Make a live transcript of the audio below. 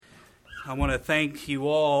I want to thank you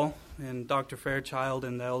all and Dr. Fairchild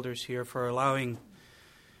and the elders here for allowing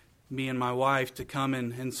me and my wife to come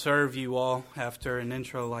and serve you all after an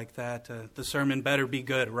intro like that. The sermon better be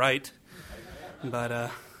good, right?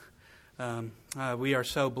 But we are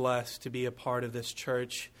so blessed to be a part of this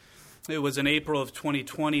church. It was in April of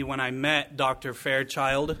 2020 when I met Dr.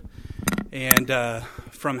 Fairchild, and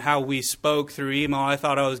from how we spoke through email, I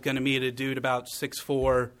thought I was going to meet a dude about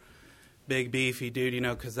 6'4", big beefy dude,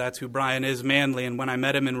 because that's who Brian is, manly. And when I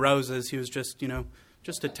met him in Roses, he was just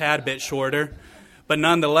a tad bit shorter. But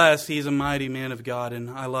nonetheless, he's a mighty man of God, and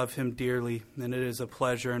I love him dearly. And it is a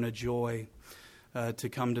pleasure and a joy to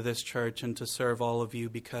come to this church and to serve all of you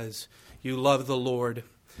because you love the Lord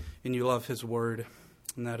and you love His Word.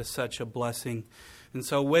 And that is such a blessing. And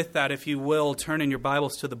so with that, if you will, turn in your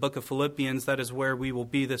Bibles to the book of Philippians. That is where we will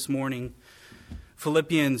be this morning.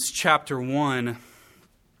 Philippians chapter 1.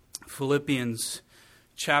 Philippians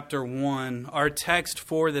chapter 1. Our text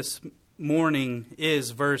for this morning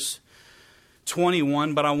is verse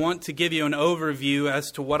 21, but I want to give you an overview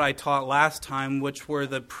as to what I taught last time, which were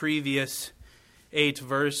the previous 8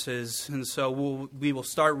 verses. And so we will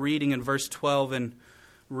start reading in verse 12 and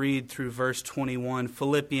read through verse 21.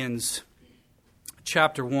 Philippians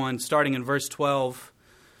chapter 1, starting in verse 12,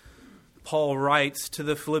 Paul writes to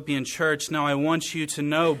the Philippian church, "Now I want you to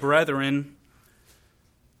know, brethren,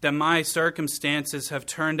 that my circumstances have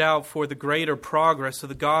turned out for the greater progress of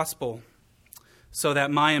the gospel, so that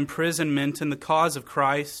my imprisonment in the cause of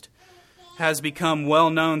Christ has become well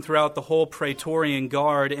known throughout the whole Praetorian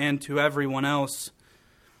Guard and to everyone else,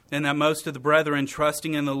 and that most of the brethren,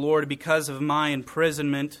 trusting in the Lord because of my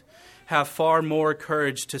imprisonment, have far more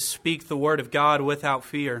courage to speak the word of God without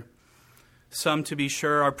fear. Some, to be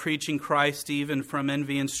sure, are preaching Christ even from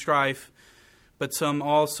envy and strife, but some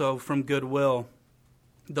also from goodwill.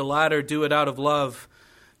 The latter do it out of love,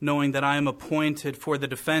 knowing that I am appointed for the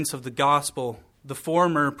defense of the gospel. The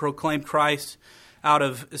former proclaim Christ out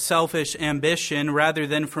of selfish ambition rather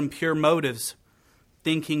than from pure motives,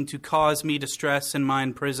 thinking to cause me distress in my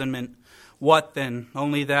imprisonment. What then?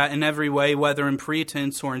 Only that in every way, whether in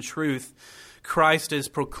pretense or in truth, Christ is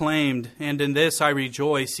proclaimed, and in this I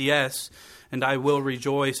rejoice, yes, and I will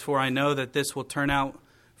rejoice, for I know that this will turn out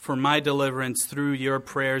for my deliverance through your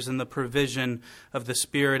prayers and the provision of the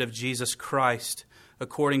Spirit of Jesus Christ,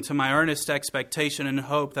 according to my earnest expectation and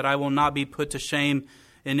hope that I will not be put to shame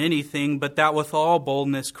in anything, but that with all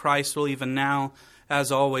boldness Christ will even now,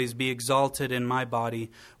 as always, be exalted in my body,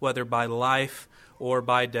 whether by life or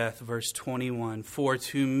by death." Verse 21, "For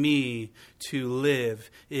to me to live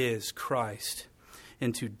is Christ,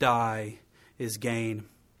 and to die is gain."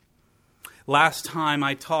 Last time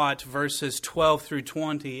I taught verses 12 through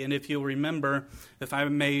 20, and if you'll remember, if I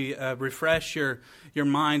may refresh your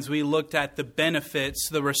minds, we looked at the benefits,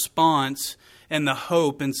 the response, and the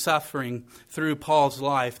hope and suffering through Paul's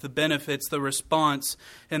life. The benefits, the response,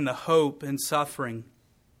 and the hope and suffering.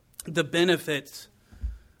 The benefits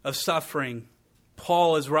of suffering.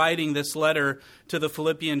 Paul is writing this letter to the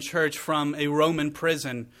Philippian church from a Roman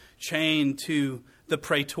prison, chained to the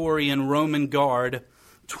Praetorian Roman Guard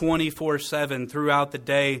 24/7 throughout the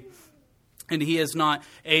day. And he is not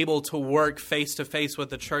able to work face-to-face with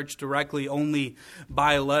the church directly, only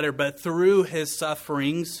by letter. But through his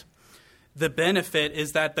sufferings, the benefit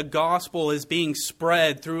is that the gospel is being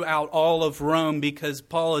spread throughout all of Rome because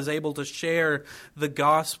Paul is able to share the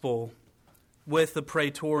gospel with the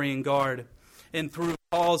Praetorian Guard. And through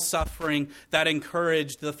Paul's suffering, that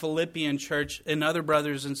encouraged the Philippian church and other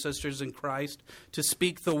brothers and sisters in Christ to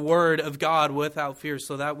speak the word of God without fear.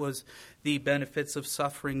 So that was the benefits of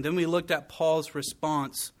suffering. Then we looked at Paul's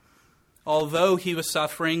response. Although he was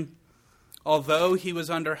suffering, although he was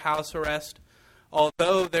under house arrest,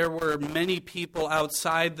 although there were many people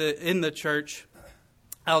in the church,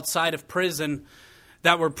 outside of prison,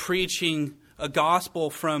 that were preaching a gospel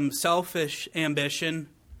from selfish ambition,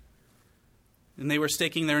 and they were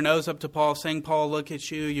sticking their nose up to Paul, saying, "Paul, look at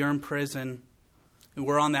you, you're in prison. And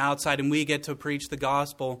we're on the outside, and we get to preach the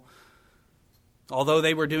gospel." Although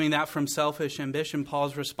they were doing that from selfish ambition,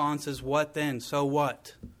 Paul's response is, "What then? So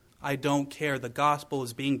what? I don't care. The gospel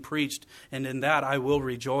is being preached, and in that I will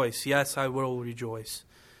rejoice. Yes, I will rejoice."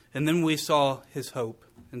 And then we saw his hope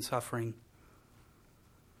in suffering.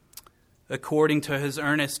 According to his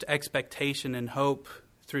earnest expectation and hope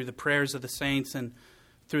through the prayers of the saints and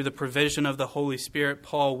through the provision of the Holy Spirit,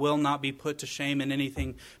 Paul will not be put to shame in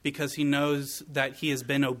anything because he knows that he has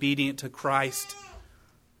been obedient to Christ,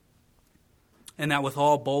 and that with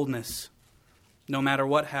all boldness, no matter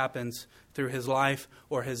what happens, through his life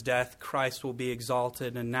or his death, Christ will be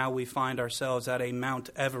exalted. And now we find ourselves at a Mount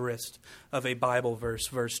Everest of a Bible verse,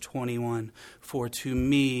 verse 21. For to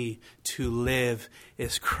me to live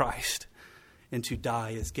is Christ, and to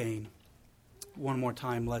die is gain. One more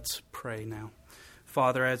time, let's pray now.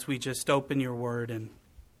 Father, as we just open your word and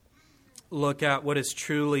look at what is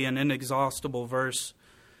truly an inexhaustible verse,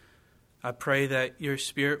 I pray that your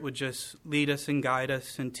Spirit would just lead us and guide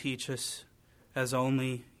us and teach us as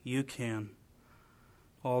only you can,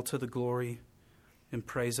 all to the glory and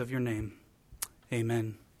praise of your name.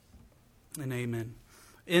 Amen and amen.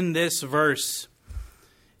 In this verse,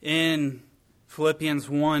 in Philippians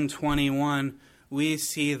 1:21, we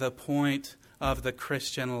see the point of the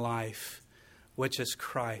Christian life, which is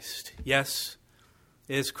Christ. Yes,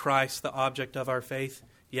 is Christ the object of our faith?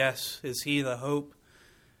 Yes. Is he the hope?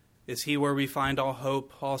 Is he where we find all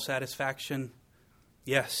hope, all satisfaction?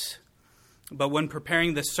 Yes. But when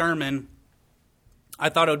preparing this sermon, I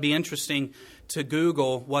thought it would be interesting to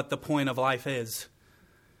Google what the point of life is.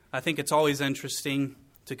 I think it's always interesting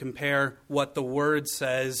to compare what the Word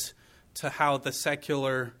says to how the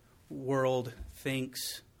secular world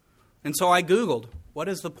thinks. And so I Googled, what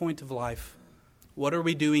is the point of life? What are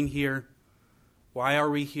we doing here? Why are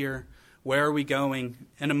we here? Where are we going?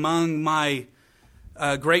 And among my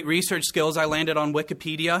great research skills, I landed on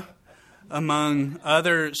Wikipedia, among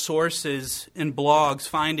other sources and blogs,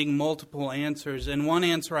 finding multiple answers. And one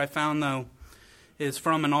answer I found, though, is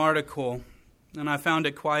from an article, and I found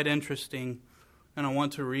it quite interesting, and I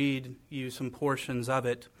want to read you some portions of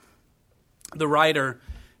it. The writer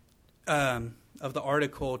of the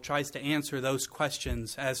article tries to answer those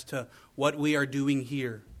questions as to what we are doing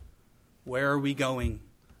here. Where are we going?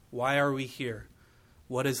 Why are we here?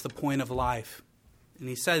 What is the point of life? And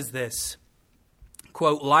he says this,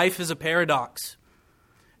 quote, "Life is a paradox,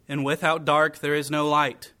 and without dark there is no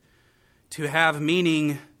light. To have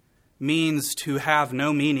meaning means to have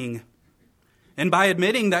no meaning. And by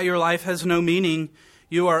admitting that your life has no meaning,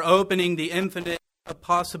 you are opening the infinite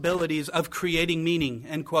possibilities of creating meaning,"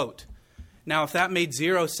 end quote. Now, if that made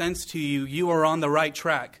zero sense to you, you are on the right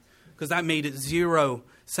track, because that made zero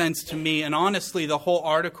sense to me. And honestly, the whole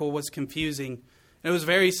article was confusing. It was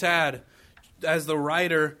very sad as the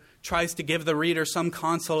writer tries to give the reader some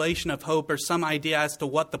consolation of hope or some idea as to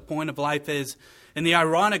what the point of life is. And the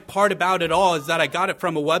ironic part about it all is that I got it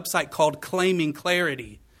from a website called Claiming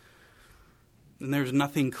Clarity. And there's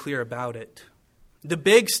nothing clear about it. The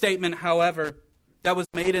big statement, however, that was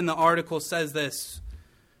made in the article says this,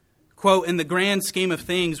 quote, "In the grand scheme of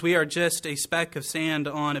things, we are just a speck of sand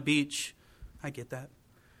on a beach." I get that.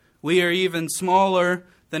 "We are even smaller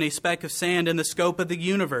than a speck of sand in the scope of the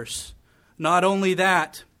universe. Not only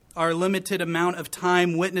that, our limited amount of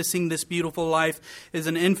time witnessing this beautiful life is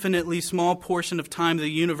an infinitely small portion of time the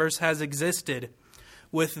universe has existed.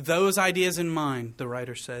 With those ideas in mind," the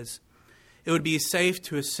writer says, "it would be safe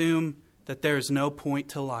to assume that there is no point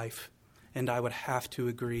to life." And I would have to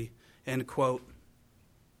agree, end quote.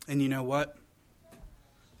 And you know what?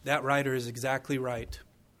 That writer is exactly right.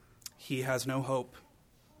 He has no hope.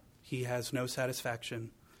 He has no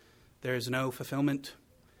satisfaction. There is no fulfillment.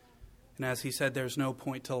 And as he said, there's no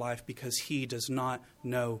point to life because he does not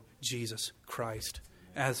know Jesus Christ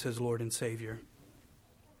as his Lord and Savior.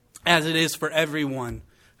 As it is for everyone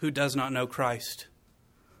who does not know Christ.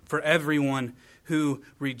 For everyone who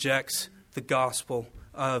rejects the gospel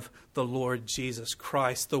of the Lord Jesus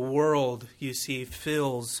Christ. The world, you see,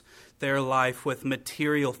 fills their life with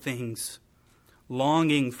material things,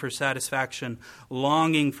 longing for satisfaction,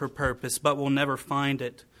 longing for purpose, but will never find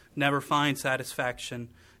it, never find satisfaction,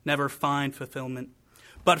 never find fulfillment.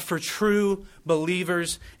 But for true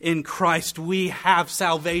believers in Christ, we have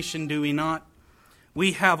salvation, do we not?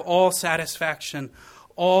 We have all satisfaction,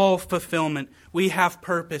 all fulfillment. We have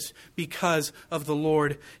purpose because of the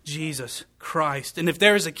Lord Jesus Christ. And if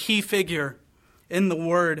there is a key figure in the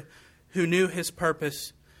Word who knew his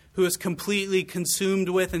purpose, who is completely consumed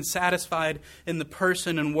with and satisfied in the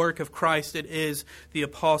person and work of Christ, it is the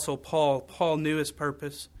Apostle Paul. Paul knew his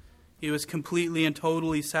purpose. He was completely and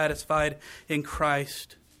totally satisfied in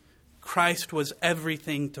Christ. Christ was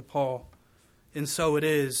everything to Paul. And so it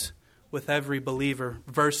is with every believer.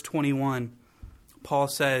 Verse 21, Paul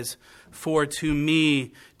says, "For to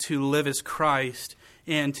me to live is Christ,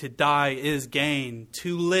 and to die is gain."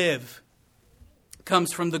 To live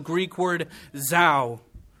comes from the Greek word zao.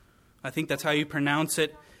 I think that's how you pronounce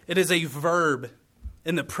it. It is a verb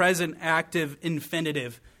in the present active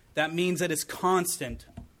infinitive. That means it is constant.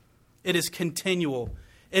 It is continual.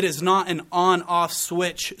 It is not an on-off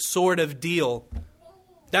switch sort of deal.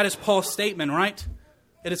 That is Paul's statement, right?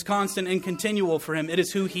 It is constant and continual for him. It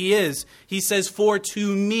is who he is. He says, for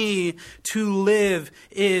to me to live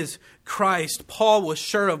is Christ. Paul was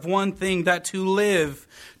sure of one thing, that to live,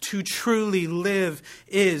 to truly live,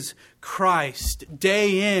 is Christ.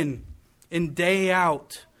 Day in and day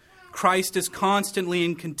out, Christ is constantly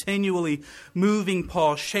and continually moving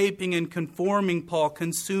Paul, shaping and conforming Paul,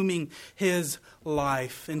 consuming his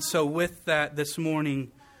life. And so with that this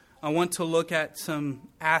morning, I want to look at some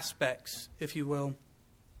aspects, if you will,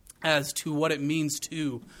 as to what it means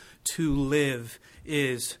to live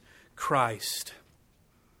is Christ.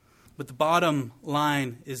 But the bottom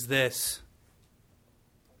line is this,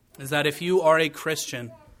 is that if you are a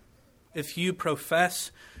Christian, if you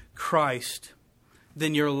profess Christ,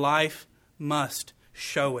 then your life must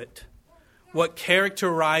show it. What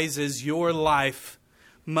characterizes your life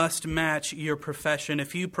must match your profession.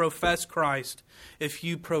 If you profess Christ, if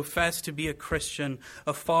you profess to be a Christian,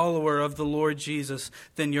 a follower of the Lord Jesus,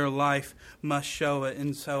 then your life must show it.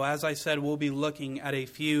 And so, as I said, we'll be looking at a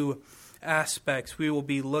few aspects. We will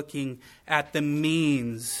be looking at the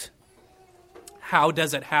means. How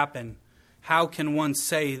does it happen? How can one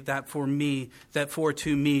say that for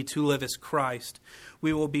to me to live is Christ?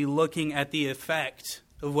 We will be looking at the effect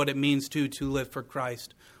of what it means to live for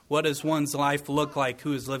Christ. What does one's life look like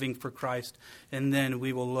who is living for Christ? And then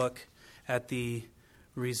we will look at the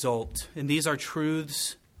result. And these are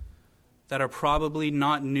truths that are probably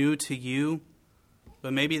not new to you,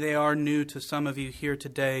 but maybe they are new to some of you here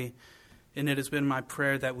today. And it has been my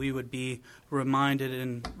prayer that we would be reminded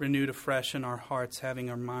and renewed afresh in our hearts, having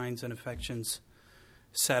our minds and affections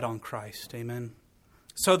set on Christ. Amen.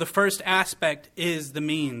 So the first aspect is the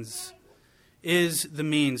means.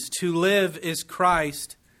 To live is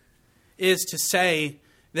Christ is to say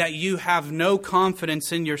that you have no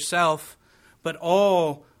confidence in yourself, but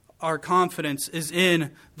all our confidence is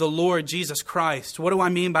in the Lord Jesus Christ. What do I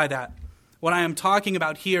mean by that? What I am talking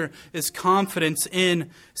about here is confidence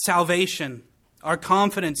in salvation, our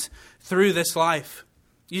confidence through this life.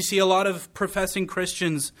 You see, a lot of professing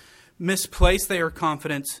Christians misplace their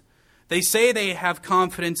confidence. They say they have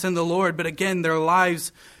confidence in the Lord, but again, their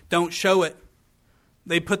lives don't show it.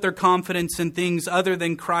 They put their confidence in things other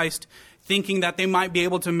than Christ, thinking that they might be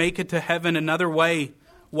able to make it to heaven another way.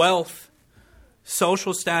 Wealth,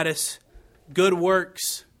 social status, good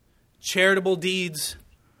works, charitable deeds,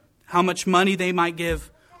 how much money they might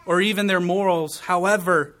give, or even their morals.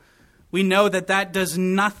 However, we know that that does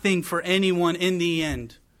nothing for anyone in the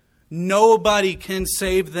end. Nobody can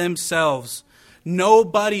save themselves.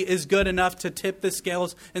 Nobody is good enough to tip the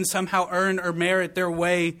scales and somehow earn or merit their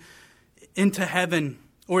way into heaven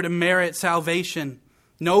or to merit salvation.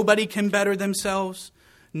 Nobody can better themselves.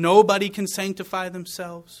 Nobody can sanctify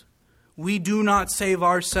themselves. We do not save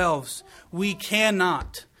ourselves. We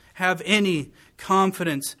cannot have any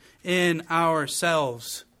confidence in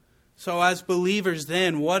ourselves. So as believers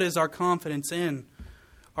then, what is our confidence in?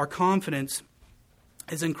 Our confidence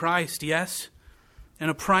is in Christ, yes? And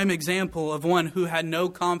a prime example of one who had no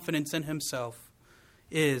confidence in himself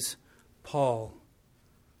is Paul.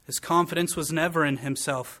 His confidence was never in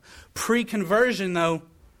himself. Pre-conversion, though,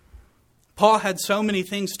 Paul had so many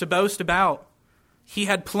things to boast about. He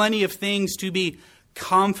had plenty of things to be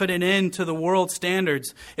confident in to the world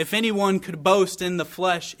standards. If anyone could boast in the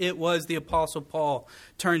flesh, it was the Apostle Paul.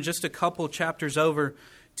 Turn just a couple chapters over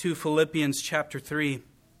to Philippians chapter 3.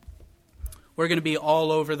 We're going to be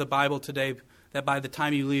all over the Bible today, that by the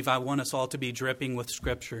time you leave, I want us all to be dripping with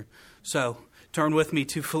Scripture. So turn with me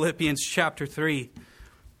to Philippians chapter 3.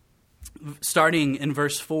 Starting in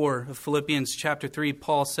verse 4 of Philippians chapter 3,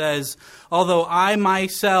 Paul says, although I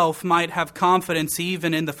myself might have confidence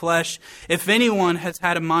even in the flesh, if anyone has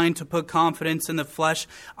had a mind to put confidence in the flesh,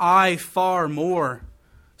 I far more.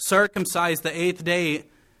 Circumcised the 8th day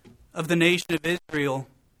of the nation of Israel,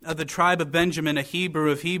 of the tribe of Benjamin, a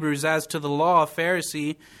Hebrew of Hebrews, as to the law, a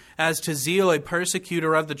Pharisee, as to zeal, a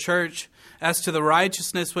persecutor of the church, as to the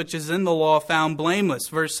righteousness which is in the law, found blameless.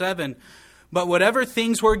 Verse 7, but whatever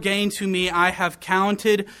things were gained to me, I have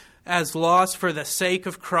counted as loss for the sake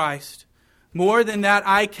of Christ. More than that,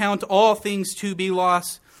 I count all things to be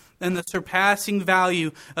loss, and the surpassing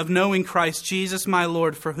value of knowing Christ Jesus my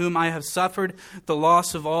Lord, for whom I have suffered the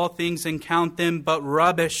loss of all things, and count them but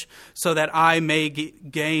rubbish, so that I may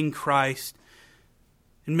gain Christ,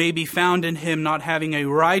 and may be found in him, not having a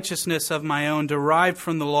righteousness of my own derived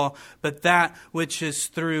from the law, but that which is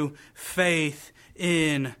through faith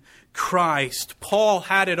in Christ. Paul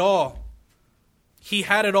had it all. He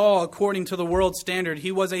had it all according to the world standard.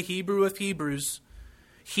 He was a Hebrew of Hebrews.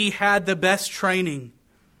 He had the best training.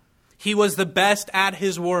 He was the best at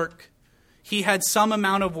his work. He had some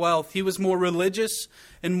amount of wealth. He was more religious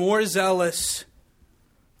and more zealous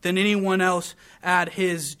than anyone else at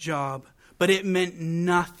his job. But it meant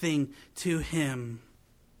nothing to him.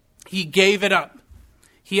 He gave it up.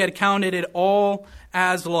 He had counted it all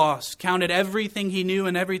as loss, counted everything he knew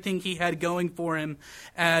and everything he had going for him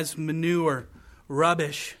as manure,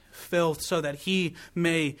 rubbish, filth, so that he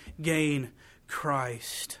may gain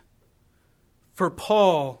Christ. For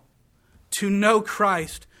Paul, to know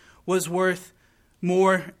Christ was worth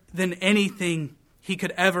more than anything he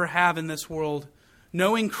could ever have in this world.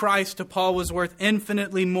 Knowing Christ to Paul was worth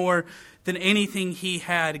infinitely more than anything he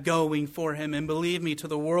had going for him. And believe me, to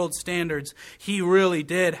the world's standards, he really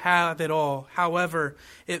did have it all. However,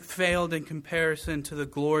 it failed in comparison to the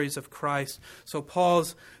glories of Christ. So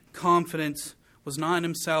Paul's confidence was not in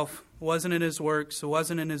himself, wasn't in his works, it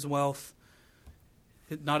wasn't in his wealth,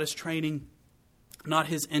 not his training, not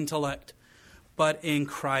his intellect, but in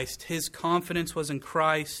Christ. His confidence was in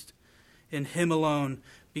Christ, in Him alone,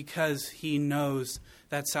 because he knows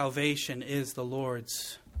that salvation is the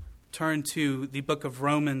Lord's. Turn to the book of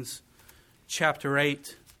Romans, chapter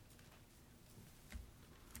 8.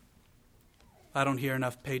 I don't hear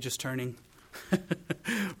enough pages turning.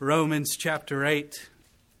 Romans chapter 8.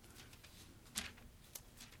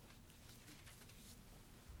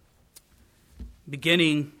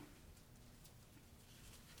 Beginning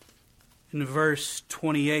in verse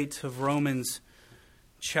 28 of Romans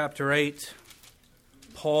chapter 8,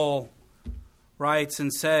 Paul writes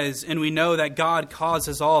and says, "And we know that God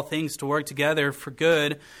causes all things to work together for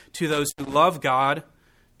good to those who love God,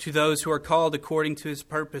 to those who are called according to His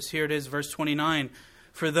purpose." Here it is, verse 29.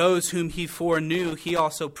 "For those whom He foreknew, He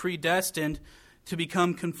also predestined to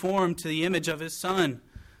become conformed to the image of His Son,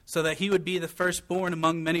 so that He would be the firstborn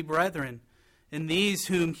among many brethren. And these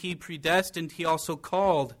whom He predestined, He also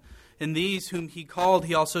called. And these whom He called,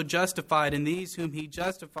 He also justified. And these whom He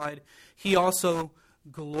justified, He also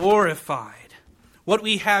glorified." What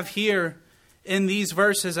we have here in these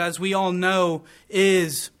verses, as we all know,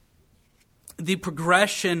 is the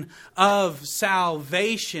progression of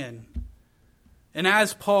salvation. And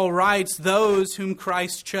as Paul writes, those whom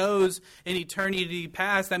Christ chose in eternity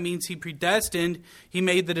past, that means He predestined, He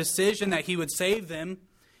made the decision that He would save them.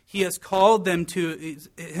 He has called them to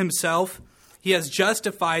Himself. He has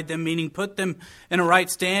justified them, meaning put them in a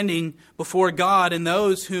right standing before God. And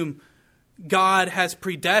those whom God has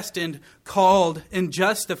predestined, called, and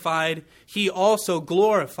justified, He also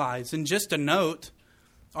glorifies. And just a note,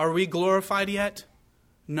 are we glorified yet?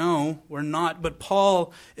 No, we're not. But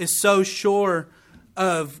Paul is so sure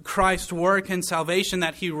of Christ's work and salvation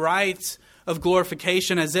that he writes of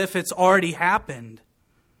glorification as if it's already happened.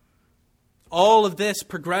 All of this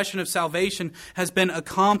progression of salvation has been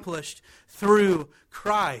accomplished through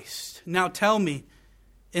Christ. Now tell me,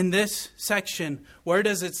 in this section, where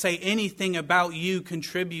does it say anything about you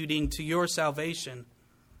contributing to your salvation?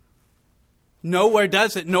 Nowhere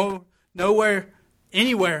does it. Nowhere,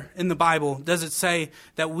 anywhere in the Bible does it say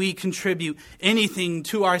that we contribute anything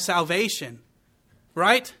to our salvation.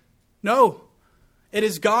 Right? No. It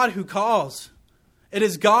is God who calls. It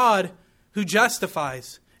is God who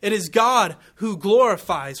justifies. It is God who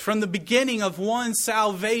glorifies. From the beginning of one's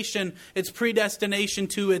salvation, its predestination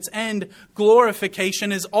to its end,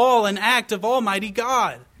 glorification is all an act of Almighty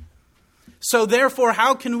God. So therefore,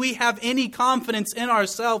 how can we have any confidence in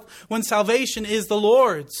ourselves when salvation is the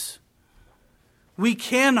Lord's? We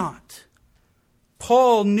cannot.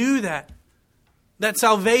 Paul knew that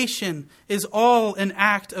salvation is all an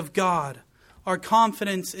act of God. Our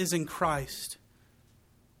confidence is in Christ.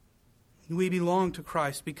 We belong to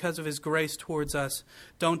Christ because of His grace towards us.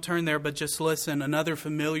 Don't turn there, but just listen. Another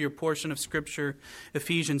familiar portion of Scripture,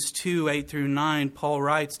 Ephesians 2, 8 through 9, Paul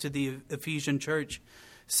writes to the Ephesian church,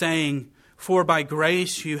 saying, "For by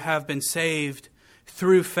grace you have been saved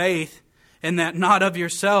through faith, and that not of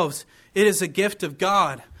yourselves. It is a gift of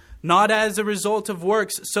God, not as a result of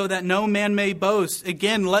works, so that no man may boast."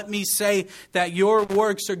 Again, let me say that your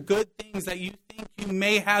works are good things that you think you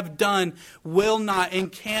may have done will not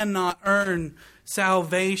and cannot earn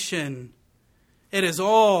salvation. It is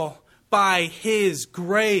all by His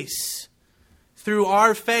grace through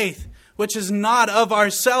our faith, which is not of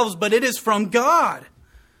ourselves, but it is from God.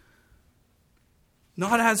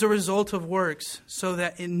 Not as a result of works, so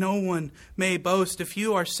that no one may boast. If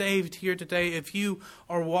you are saved here today, if you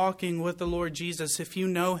are walking with the Lord Jesus, if you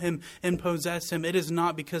know Him and possess Him, it is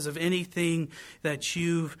not because of anything that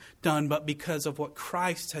you've done, but because of what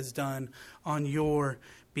Christ has done on your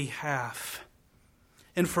behalf.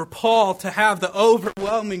 And for Paul to have the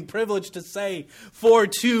overwhelming privilege to say, "For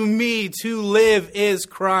to me to live is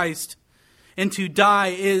Christ," and to die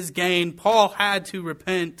is gain. Paul had to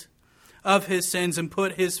repent of his sins and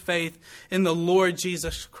put his faith in the Lord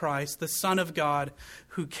Jesus Christ, the Son of God,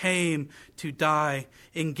 who came to die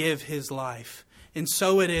and give his life. And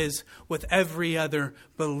so it is with every other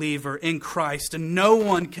believer in Christ. And no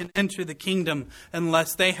one can enter the kingdom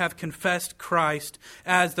unless they have confessed Christ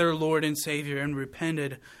as their Lord and Savior and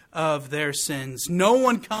repented of their sins. No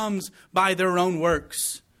one comes by their own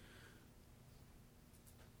works.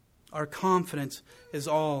 Our confidence is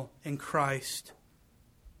all in Christ,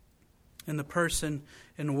 in the person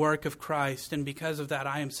and work of Christ. And because of that,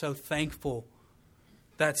 I am so thankful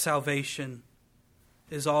that salvation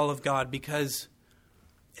is all of God, because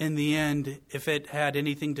in the end, if it had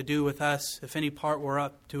anything to do with us, if any part were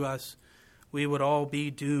up to us, we would all be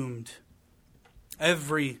doomed.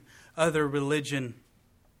 Every other religion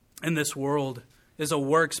in this world is a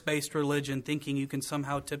works-based religion, thinking you can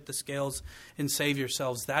somehow tip the scales and save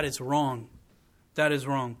yourselves. That is wrong. That is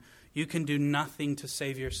wrong. You can do nothing to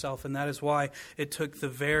save yourself, and that is why it took the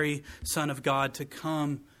very Son of God to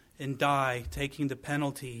come and die, taking the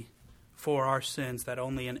penalty for our sins that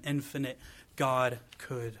only an infinite God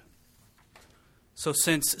could. So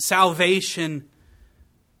since salvation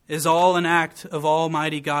is all an act of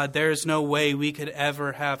Almighty God, there is no way we could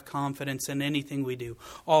ever have confidence in anything we do.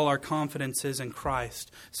 All our confidence is in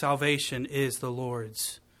Christ. Salvation is the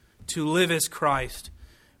Lord's. To live as Christ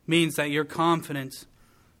means that your confidence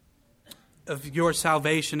of your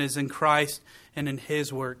salvation is in Christ and in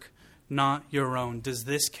His work, not your own. Does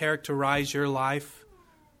this characterize your life?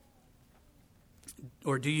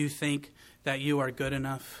 Or do you think that you are good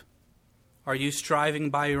enough? Are you striving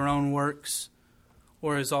by your own works?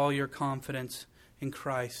 Or is all your confidence in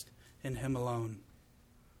Christ, in Him alone?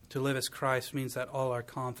 To live as Christ means that all our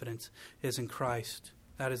confidence is in Christ.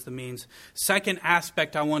 That is the means. Second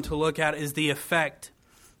aspect I want to look at is the effect.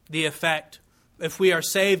 The effect. If we are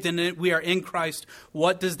saved and we are in Christ,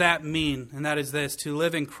 what does that mean? And that is this: to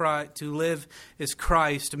live in Christ, to live as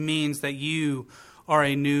Christ means that you are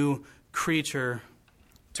a new creature.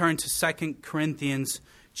 Turn to 2 Corinthians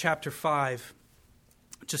chapter 5.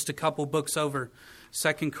 Just a couple books over.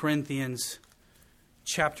 2 Corinthians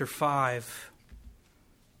chapter 5.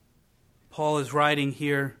 Paul is writing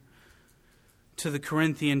here to the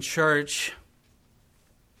Corinthian church.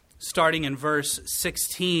 Starting in verse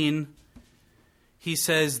 16, he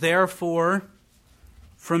says, "Therefore,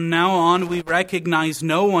 from now on we recognize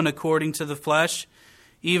no one according to the flesh.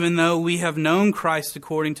 Even though we have known Christ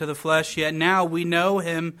according to the flesh, yet now we know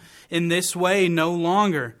Him in this way no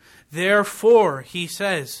longer. Therefore," he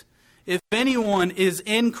says, "if anyone is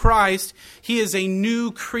in Christ, he is a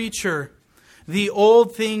new creature. The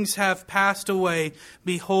old things have passed away.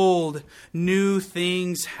 Behold, new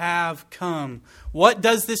things have come." What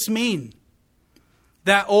does this mean?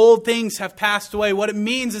 That old things have passed away. What it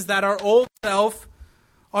means is that our old self,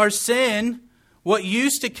 our sin, what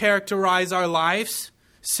used to characterize our lives,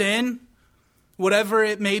 sin, whatever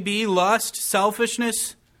it may be, lust,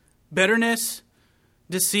 selfishness, bitterness,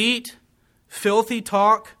 deceit, filthy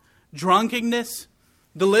talk, drunkenness,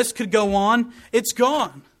 the list could go on. It's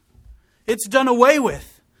gone. It's done away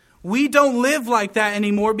with. We don't live like that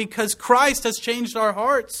anymore because Christ has changed our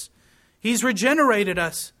hearts. He's regenerated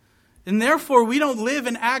us. And therefore, we don't live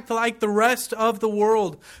and act like the rest of the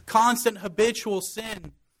world. Constant habitual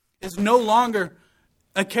sin is no longer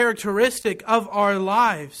a characteristic of our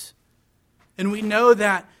lives. And we know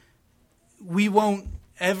that we won't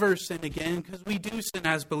ever sin again because we do sin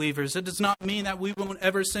as believers. It does not mean that we won't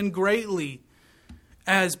ever sin greatly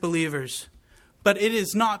as believers. But it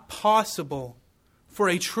is not possible for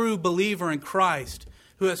a true believer in Christ,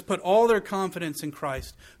 who has put all their confidence in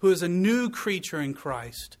Christ, who is a new creature in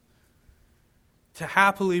Christ, to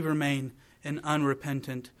happily remain in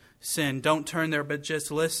unrepentant sin. Don't turn there, but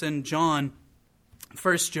just listen.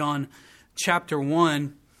 1 John chapter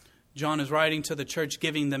 1, John is writing to the church,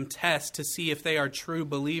 giving them tests to see if they are true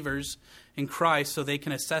believers in Christ so they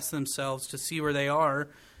can assess themselves to see where they are.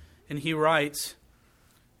 And he writes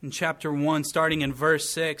in chapter 1, starting in verse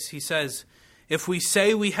 6, he says, "If we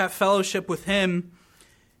say we have fellowship with Him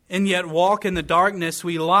and yet walk in the darkness,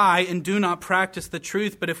 we lie and do not practice the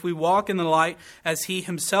truth. But if we walk in the light as He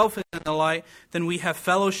Himself is in the light, then we have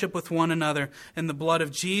fellowship with one another. And the blood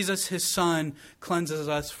of Jesus, His Son, cleanses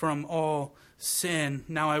us from all sin."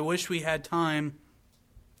 Now, I wish we had time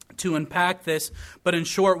to unpack this. But in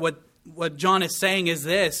short, what John is saying is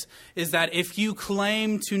this, is that if you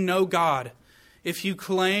claim to know God, if you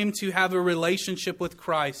claim to have a relationship with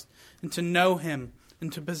Christ and to know Him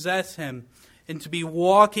and to possess Him, and to be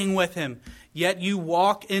walking with Him, yet you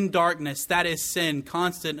walk in darkness, that is sin,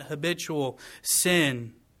 constant, habitual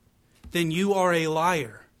sin. then you are a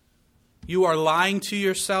liar. You are lying to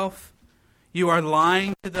yourself. You are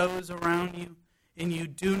lying to those around you. And you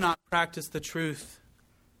do not practice the truth.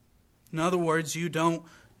 In other words, you don't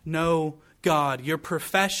know God. Your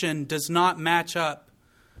profession does not match up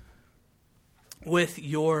with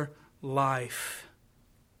your life.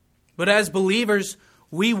 But as believers,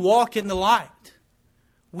 we walk in the light.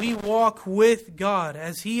 We walk with God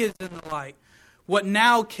as He is in the light. What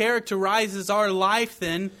now characterizes our life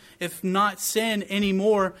then, if not sin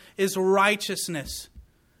anymore, is righteousness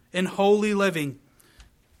and holy living.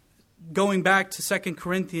 Going back to 2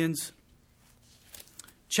 Corinthians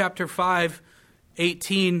chapter 5,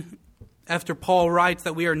 18, after Paul writes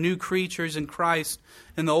that we are new creatures in Christ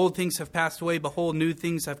and the old things have passed away, behold, new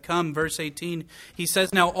things have come. Verse 18, he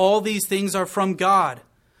says, now all these things are from God,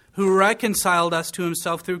 who reconciled us to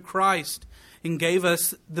Himself through Christ and gave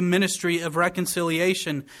us the ministry of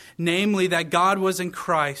reconciliation, namely that God was in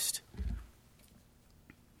Christ,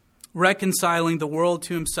 reconciling the world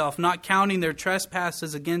to Himself, not counting their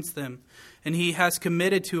trespasses against them. And He has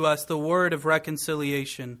committed to us the word of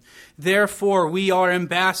reconciliation. Therefore, we are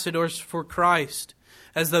ambassadors for Christ,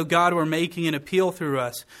 as though God were making an appeal through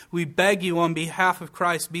us. We beg you on behalf of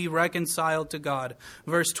Christ, be reconciled to God.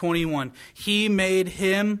 Verse 21, He made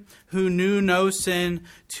Him who knew no sin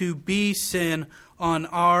to be sin on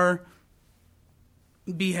our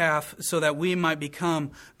behalf, so that we might become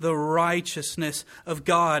the righteousness of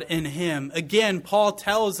God in Him. Again, Paul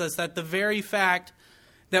tells us that the very fact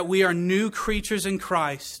that we are new creatures in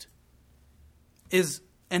Christ is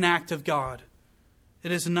an act of God.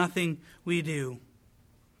 It is nothing we do.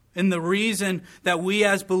 And the reason that we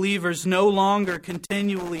as believers no longer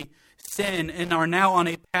continually sin and are now on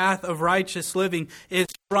a path of righteous living is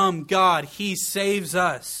from God. He saves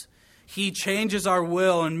us. He changes our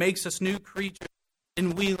will and makes us new creatures.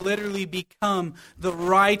 And we literally become the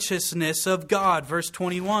righteousness of God. Verse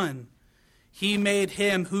 21. He made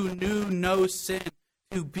Him who knew no sin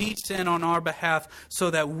to be sin on our behalf, so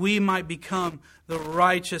that we might become the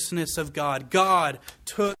righteousness of God. God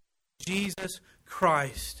took Jesus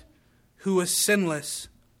Christ, who was sinless,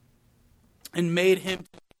 and made Him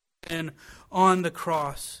sin on the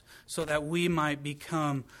cross, so that we might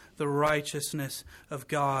become the righteousness of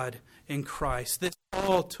God in Christ. This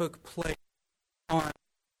all took place on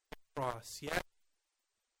the cross. Yes?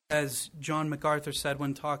 As John MacArthur said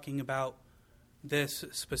when talking about this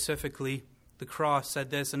specifically, the cross,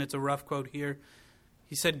 said this, and it's a rough quote here.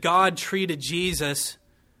 He said, God treated Jesus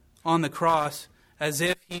on the cross as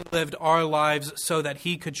if He lived our lives so that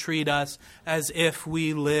He could treat us as if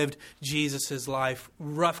we lived Jesus' life.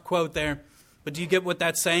 Rough quote there. But do you get what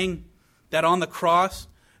that's saying? That on the cross,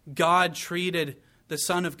 God treated the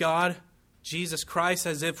Son of God, Jesus Christ,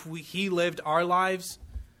 as if He lived our lives,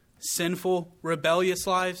 sinful, rebellious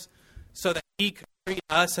lives, so that He could treat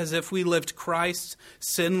us as if we lived Christ's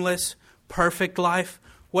sinless, perfect life.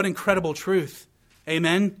 What incredible truth.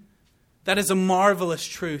 Amen? That is a marvelous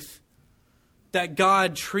truth. That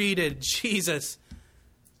God treated Jesus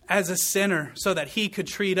as a sinner so that He could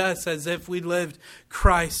treat us as if we lived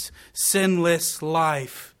Christ's sinless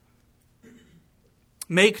life.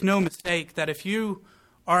 Make no mistake that if you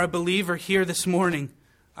are a believer here this morning,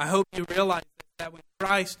 I hope you realize that when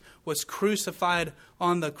Christ was crucified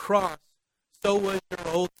on the cross, so was your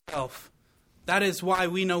old self. That is why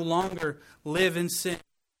we no longer live in sin,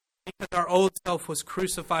 because our old self was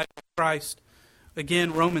crucified with Christ.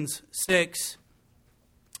 Again, Romans 6,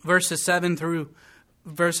 verses 5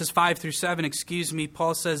 through 7,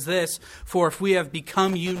 Paul says this, for if we have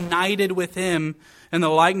become united with Him in the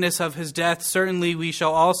likeness of His death, certainly we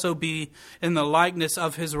shall also be in the likeness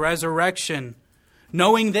of His resurrection.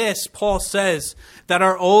 Knowing this, Paul says that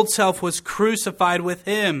our old self was crucified with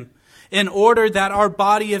Him, in order that our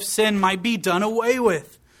body of sin might be done away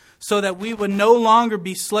with, so that we would no longer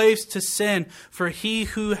be slaves to sin, for He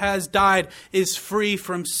who has died is free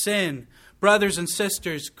from sin. Brothers and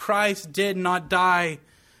sisters, Christ did not die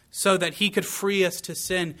so that He could free us to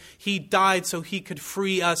sin. He died so He could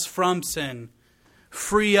free us from sin,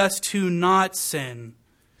 free us to not sin.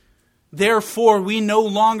 Therefore, we no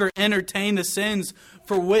longer entertain the sins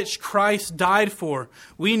for which Christ died for.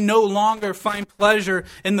 We no longer find pleasure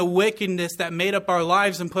in the wickedness that made up our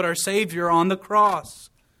lives and put our Savior on the cross.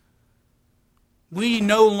 We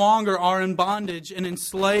no longer are in bondage and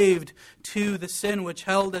enslaved to the sin which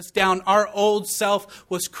held us down. Our old self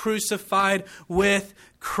was crucified with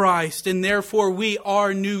Christ, and therefore we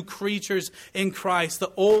are new creatures in Christ.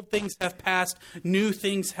 The old things have passed, new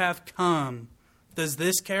things have come. Does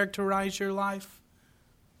this characterize your life?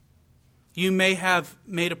 You may have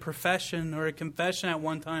made a profession or a confession at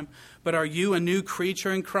one time, but are you a new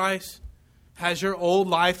creature in Christ? Has your old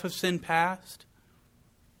life of sin passed?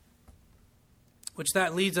 Which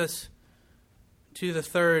that leads us to the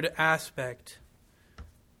third aspect.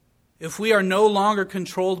 If we are no longer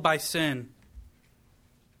controlled by sin,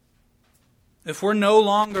 if we're no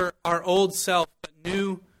longer our old self, but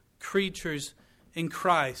new creatures in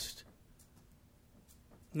Christ,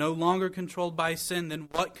 no longer controlled by sin, then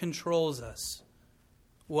what controls us?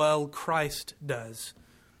 Well, Christ does.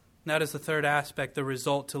 That is the third aspect. The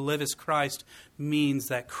result, to live as Christ, means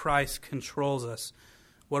that Christ controls us.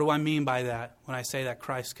 What do I mean by that? When I say that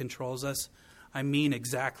Christ controls us, I mean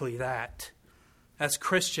exactly that. As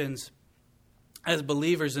Christians, as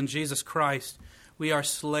believers in Jesus Christ, we are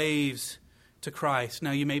slaves to Christ.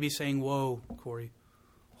 Now you may be saying, whoa, Corey,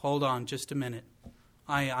 hold on just a minute.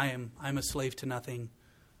 I'm a slave to nothing.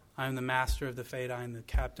 I am the master of the fate. I am the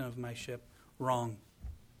captain of my ship. Wrong.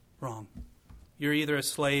 You're either a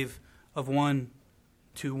slave of one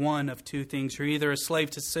of two things. You're either a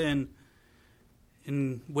slave to sin,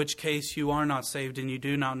 in which case you are not saved and you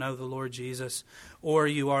do not know the Lord Jesus, or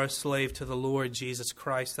you are a slave to the Lord Jesus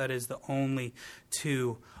Christ. That is the only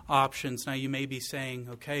two options. Now you may be saying,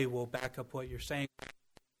 okay, we'll back up what you're saying.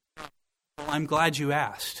 Well, I'm glad you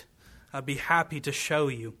asked. I'd be happy to show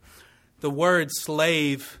you. The word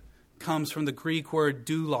slave comes from the Greek word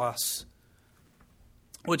doulos,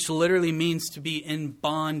 which literally means to be in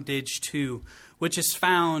bondage to, which is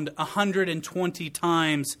found 120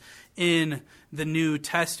 times in the New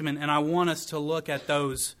Testament. And I want us to look at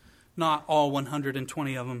those, not all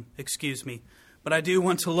 120 of them, but I do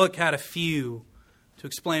want to look at a few to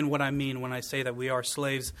explain what I mean when I say that we are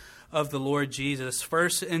slaves of the Lord Jesus.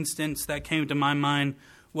 First instance that came to my mind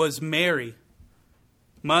was Mary,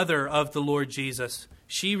 mother of the Lord Jesus.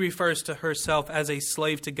 She refers to herself as a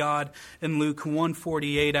slave to God in Luke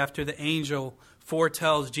 1:48 after the angel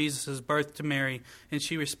foretells Jesus' birth to Mary, and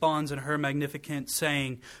she responds in her magnificent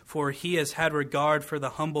saying, "For he has had regard for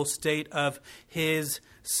the humble state of his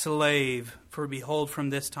slave. For behold, from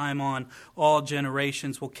this time on, all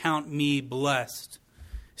generations will count me blessed."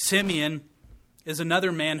 Simeon is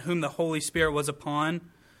another man whom the Holy Spirit was upon,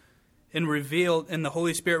 and the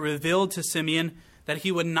Holy Spirit revealed to Simeon that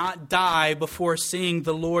he would not die before seeing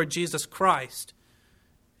the Lord Jesus Christ.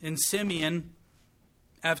 And Simeon,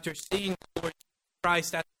 after seeing the Lord Jesus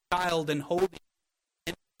Christ as a child and holding him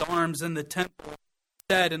in his arms in the temple,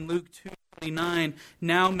 said in Luke 2:29,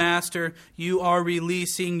 "Now, Master, you are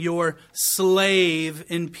releasing your slave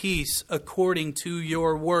in peace according to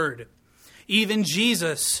your word." Even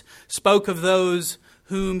Jesus spoke of those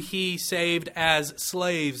whom he saved as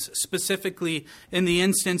slaves, specifically in the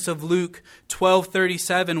instance of Luke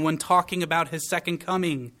 12:37 when talking about his second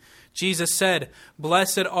coming. Jesus said,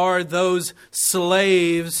 "Blessed are those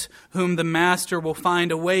slaves whom the master will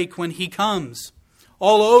find awake when he comes."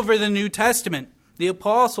 All over the New Testament, the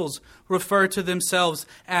apostles refer to themselves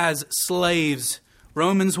as slaves.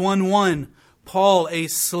 Romans 1:1, Paul, a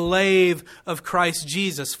slave of Christ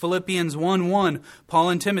Jesus. Philippians 1:1, Paul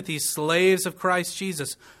and Timothy, slaves of Christ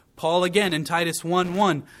Jesus. Paul again in Titus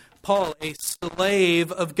 1:1, Paul, a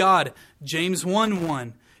slave of God. James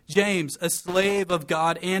 1:1, James, a slave of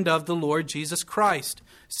God and of the Lord Jesus Christ.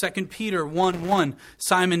 2 Peter 1:1,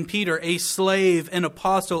 Simon Peter, a slave and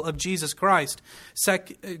apostle of Jesus Christ.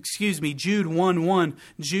 Jude 1:1,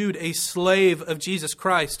 Jude, a slave of Jesus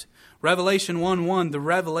Christ. Revelation 1:1, the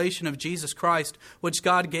revelation of Jesus Christ, which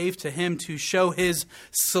God gave to him to show his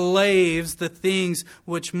slaves the things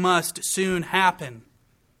which must soon happen.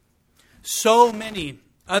 So many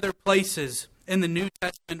other places in the New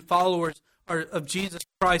Testament followers of Jesus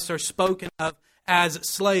Christ are spoken of as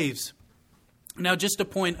slaves. Now, just a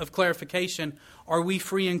point of clarification, are we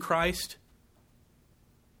free in Christ?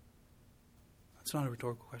 That's not a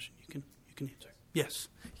rhetorical question. You can answer. Yes.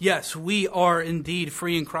 Yes, we are indeed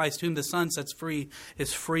free in Christ. Whom the Son sets free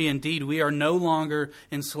is free indeed. We are no longer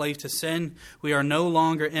enslaved to sin. We are no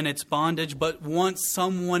longer in its bondage. But once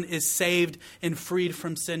someone is saved and freed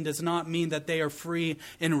from sin does not mean that they are free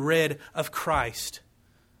and rid of Christ.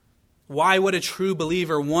 Why would a true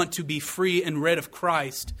believer want to be free and rid of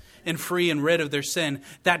Christ and free and rid of their sin?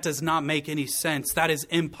 That does not make any sense. That is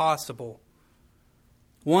impossible.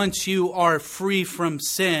 Once you are free from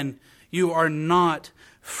sin, you are not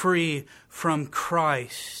free from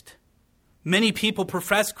Christ. Many people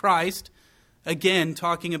profess Christ, again,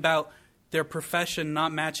 talking about their profession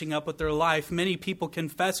not matching up with their life. Many people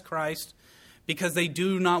confess Christ because they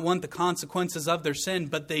do not want the consequences of their sin,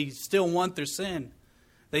 but they still want their sin.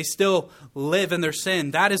 They still live in their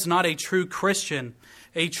sin. That is not a true Christian.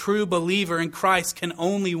 A true believer in Christ can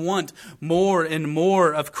only want more and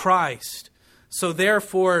more of Christ. So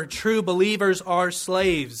therefore, true believers are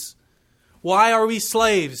slaves. Why are we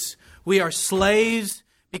slaves? We are slaves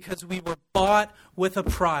because we were bought with a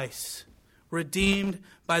price, redeemed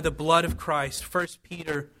by the blood of Christ. 1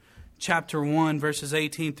 Peter chapter 1, verses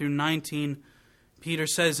 18 through 19, Peter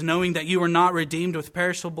says, knowing that you were not redeemed with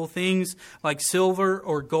perishable things like silver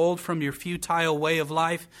or gold from your futile way of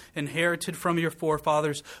life inherited from your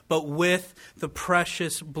forefathers, but with the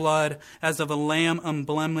precious blood as of a lamb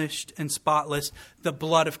unblemished and spotless, the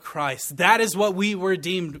blood of Christ. That is what we were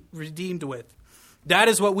redeemed with. That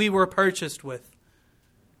is what we were purchased with.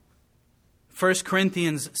 1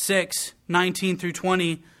 Corinthians 6, 19 through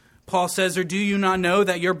 20, Paul says, or do you not know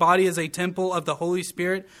that your body is a temple of the Holy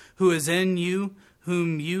Spirit who is in you,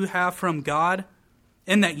 whom you have from God,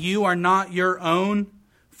 and that you are not your own?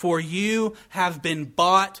 For you have been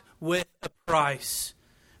bought with a price.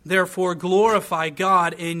 Therefore glorify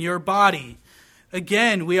God in your body.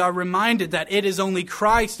 Again, we are reminded that it is only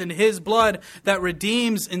Christ and His blood that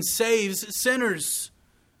redeems and saves sinners.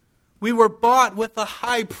 We were bought with a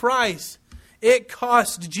high price. It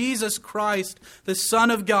cost Jesus Christ, the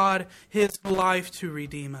Son of God, His life to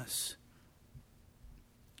redeem us.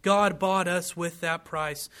 God bought us with that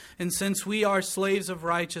price. And since we are slaves of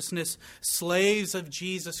righteousness, slaves of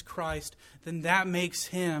Jesus Christ, then that makes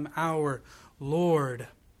Him our Lord.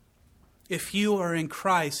 If you are in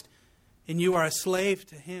Christ and you are a slave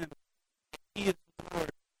to Him, He is Lord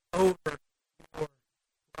over your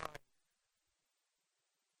life.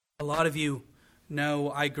 A lot of you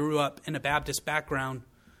know I grew up in a Baptist background,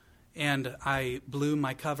 and I blew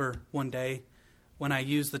my cover one day when I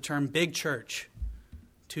used the term big church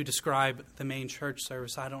to describe the main church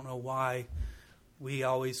service. I don't know why we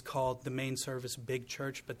always called the main service big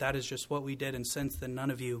church, but that is just what we did. And since then,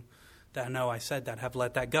 none of you that know I said that have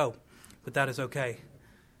let that go. But that is okay.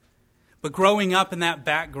 But growing up in that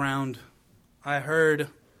background, I heard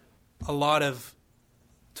a lot of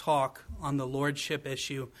talk on the lordship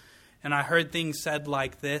issue. And I heard things said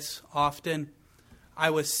like this often.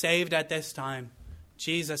 I was saved at this time.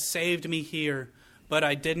 Jesus saved me here, but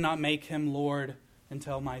I did not make Him Lord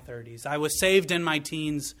until my 30s. I was saved in my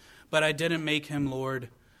teens, but I didn't make Him Lord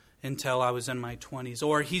until I was in my 20s.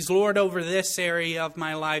 Or He's Lord over this area of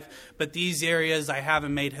my life, but these areas I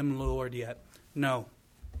haven't made Him Lord yet. No,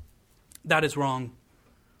 that is wrong.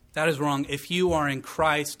 That is wrong. If you are in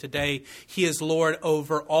Christ today, He is Lord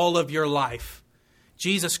over all of your life.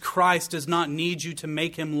 Jesus Christ does not need you to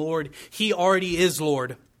make Him Lord. He already is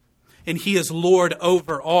Lord, and He is Lord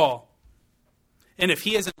over all. And if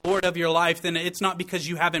He isn't Lord of your life, then it's not because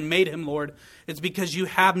you haven't made Him Lord. It's because you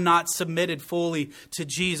have not submitted fully to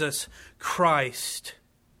Jesus Christ.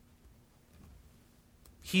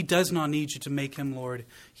 He does not need you to make Him Lord.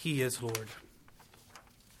 He is Lord.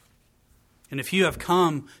 And if you have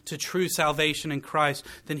come to true salvation in Christ,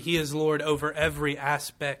 then He is Lord over every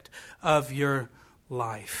aspect of your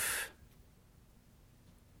life.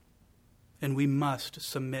 And we must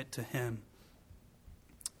submit to Him.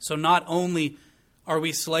 So not only are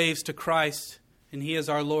we slaves to Christ and He is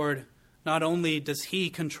our Lord, not only does He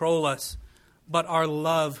control us, but our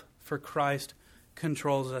love for Christ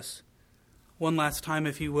controls us. One last time,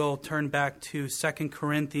 if you will, turn back to 2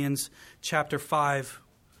 Corinthians chapter 5.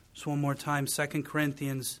 Just one more time, 2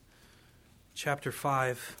 Corinthians chapter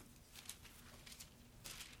 5.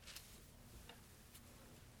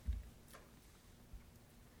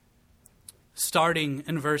 Starting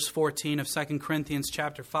in verse 14 of 2 Corinthians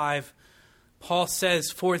chapter 5, Paul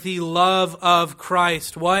says, for the love of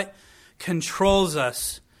Christ, what? Controls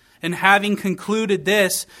us. And having concluded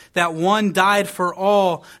this, that one died for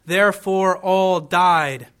all, therefore all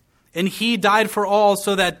died. And He died for all,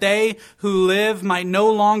 so that they who live might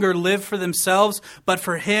no longer live for themselves, but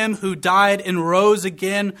for Him who died and rose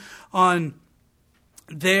again on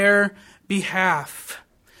their behalf.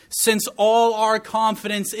 Since all our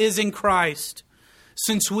confidence is in Christ,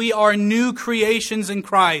 since we are new creations in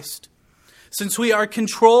Christ, since we are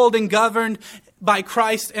controlled and governed by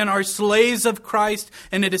Christ and are slaves of Christ,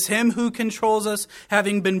 and it is Him who controls us,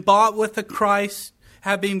 having been bought with a price,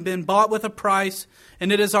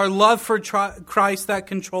 and it is our love for Christ that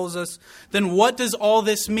controls us, then what does all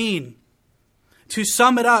this mean? To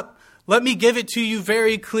sum it up, let me give it to you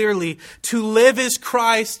very clearly. To live as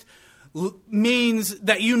Christ means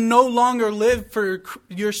that you no longer live for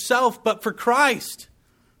yourself, but for Christ,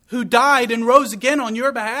 who died and rose again on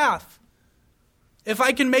your behalf. If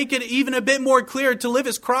I can make it even a bit more clear, to live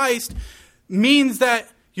as Christ means that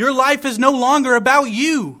your life is no longer about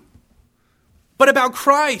you, but about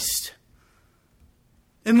Christ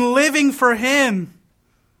and living for Him.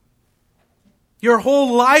 Your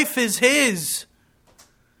whole life is His.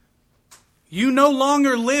 You no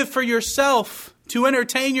longer live for yourself, to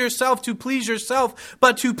entertain yourself, to please yourself,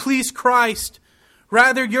 but to please Christ.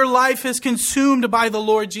 Rather, your life is consumed by the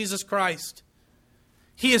Lord Jesus Christ.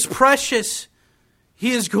 He is precious.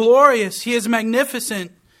 He is glorious. He is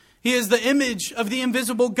magnificent. He is the image of the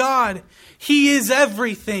invisible God. He is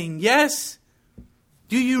everything. Yes?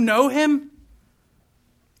 Do you know Him?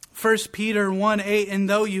 1 Peter 1:8, and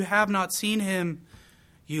though you have not seen Him,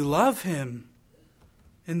 you love Him.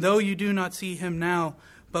 And though you do not see Him now,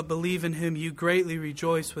 but believe in Him, you greatly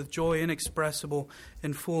rejoice with joy inexpressible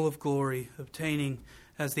and full of glory, obtaining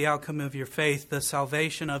as the outcome of your faith the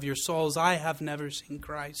salvation of your souls. I have never seen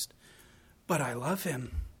Christ, but I love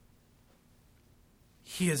Him.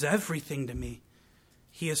 He is everything to me.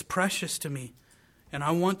 He is precious to me. And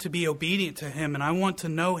I want to be obedient to Him, and I want to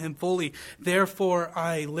know Him fully. Therefore,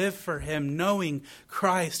 I live for Him. Knowing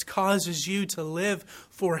Christ causes you to live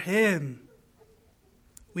for Him.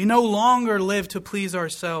 We no longer live to please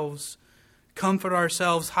ourselves, comfort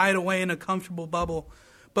ourselves, hide away in a comfortable bubble.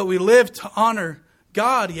 But we live to honor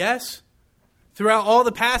God, yes? Throughout all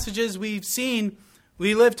the passages we've seen,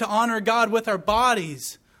 we live to honor God with our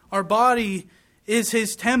bodies. Our body is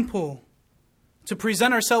His temple. To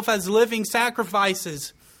present ourselves as living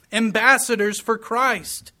sacrifices, ambassadors for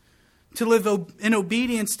Christ, to live in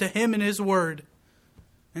obedience to Him and His Word.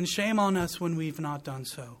 And shame on us when we've not done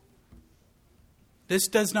so. This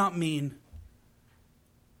does not mean,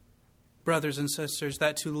 brothers and sisters,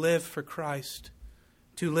 that to live for Christ,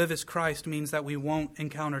 to live as Christ means that we won't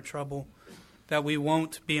encounter trouble, that we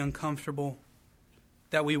won't be uncomfortable,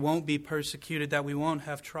 that we won't be persecuted, that we won't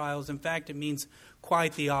have trials. In fact, it means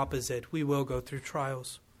quite the opposite. We will go through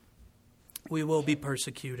trials. We will be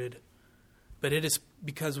persecuted. But it is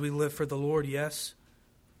because we live for the Lord, yes?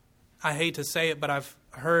 I hate to say it, but I've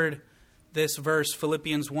heard this verse,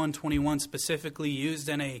 Philippians 1:21, specifically used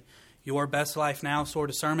in a your best life now sort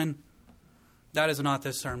of sermon. That is not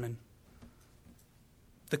this sermon.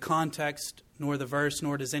 The context, nor the verse,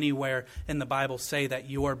 nor does anywhere in the Bible say that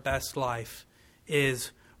your best life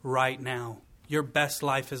is right now. Your best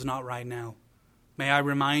life is not right now. May I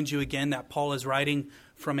remind you again that Paul is writing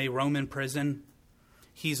from a Roman prison.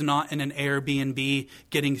 He's not in an Airbnb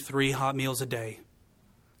getting 3 hot meals a day.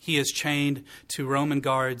 He is chained to Roman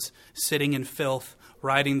guards, sitting in filth,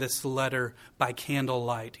 writing this letter by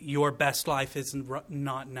candlelight. Your best life is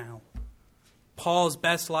not now. Paul's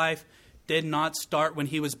best life did not start when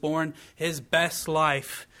he was born. His best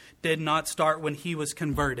life did not start when he was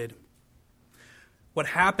converted. What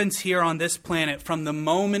happens here on this planet from the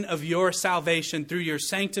moment of your salvation through your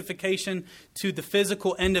sanctification to the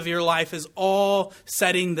physical end of your life is all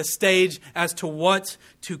setting the stage as to what's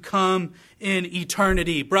to come in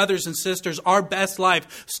eternity. Brothers and sisters, our best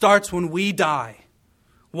life starts when we die.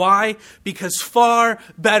 Why? Because far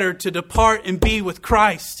better to depart and be with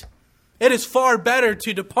Christ. It is far better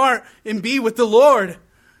to depart and be with the Lord.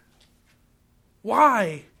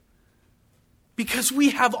 Why? Because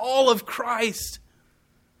we have all of Christ.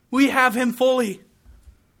 We have Him fully,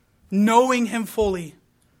 knowing Him fully,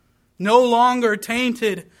 no longer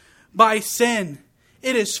tainted by sin.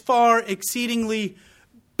 It is far exceedingly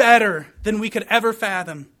better than we could ever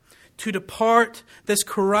fathom to depart this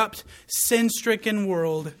corrupt, sin-stricken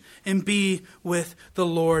world and be with the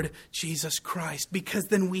Lord Jesus Christ, because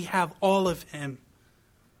then we have all of Him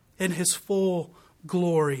in His full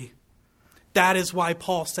glory. That is why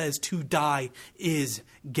Paul says to die is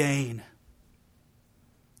gain.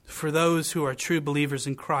 For those who are true believers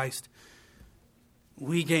in Christ,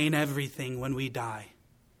 we gain everything when we die.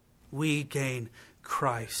 We gain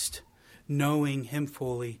Christ, knowing Him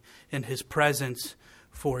fully in His presence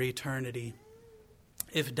for eternity.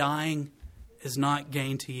 If dying is not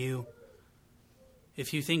gain to you,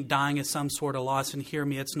 if you think dying is some sort of loss, and hear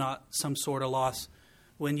me, it's not some sort of loss.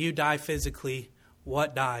 When you die physically,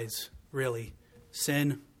 what dies, really?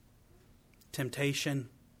 Sin, temptation,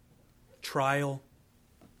 trial,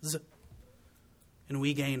 and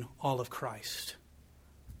we gain all of Christ.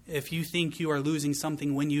 If you think you are losing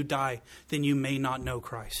something when you die, then you may not know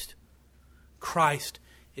Christ. Christ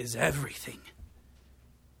is everything.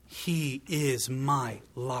 He is my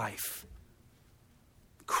life.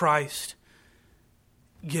 Christ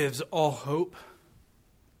gives all hope.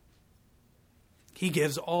 He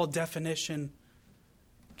gives all definition,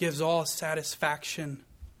 gives all satisfaction,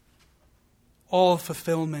 all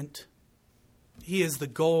fulfillment. He is the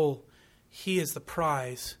goal. He is the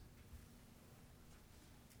prize.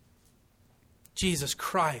 Jesus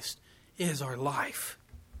Christ is our life.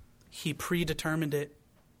 He predetermined it.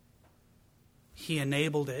 He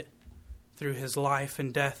enabled it through his life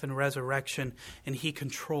and death and resurrection, and he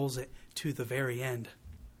controls it to the very end.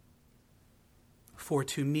 For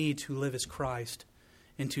to me to live is Christ,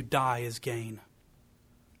 and to die is gain.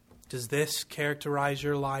 Does this characterize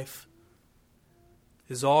your life?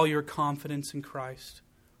 Is all your confidence in Christ?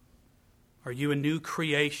 Are you a new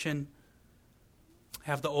creation?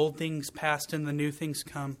 Have the old things passed and the new things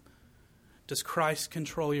come? Does Christ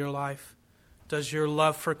control your life? Does your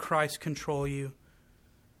love for Christ control you?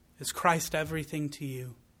 Is Christ everything to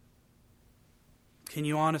you? Can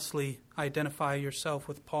you honestly identify yourself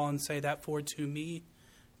with Paul and say that for to me,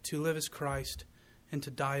 to live is Christ and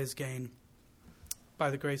to die is gain? By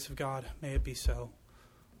the grace of God, may it be so.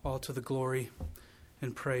 All to the glory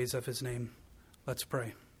and praise of his name. Let's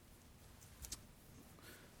pray.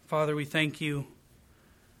 Father, we thank you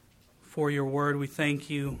for your word. We thank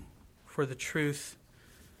you for the truth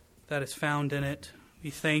that is found in it. We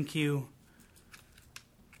thank you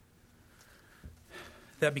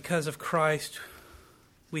that because of Christ,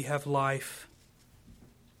 we have life,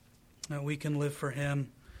 that we can live for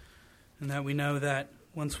him, and that we know that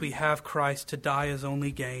once we have Christ, to die is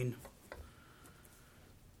only gain.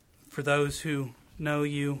 For those who know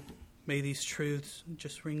you, may these truths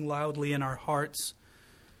just ring loudly in our hearts,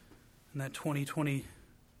 and that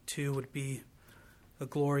 2022 would be a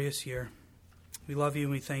glorious year. We love you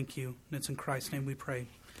and we thank you. And it's in Christ's name we pray.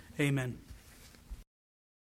 Amen.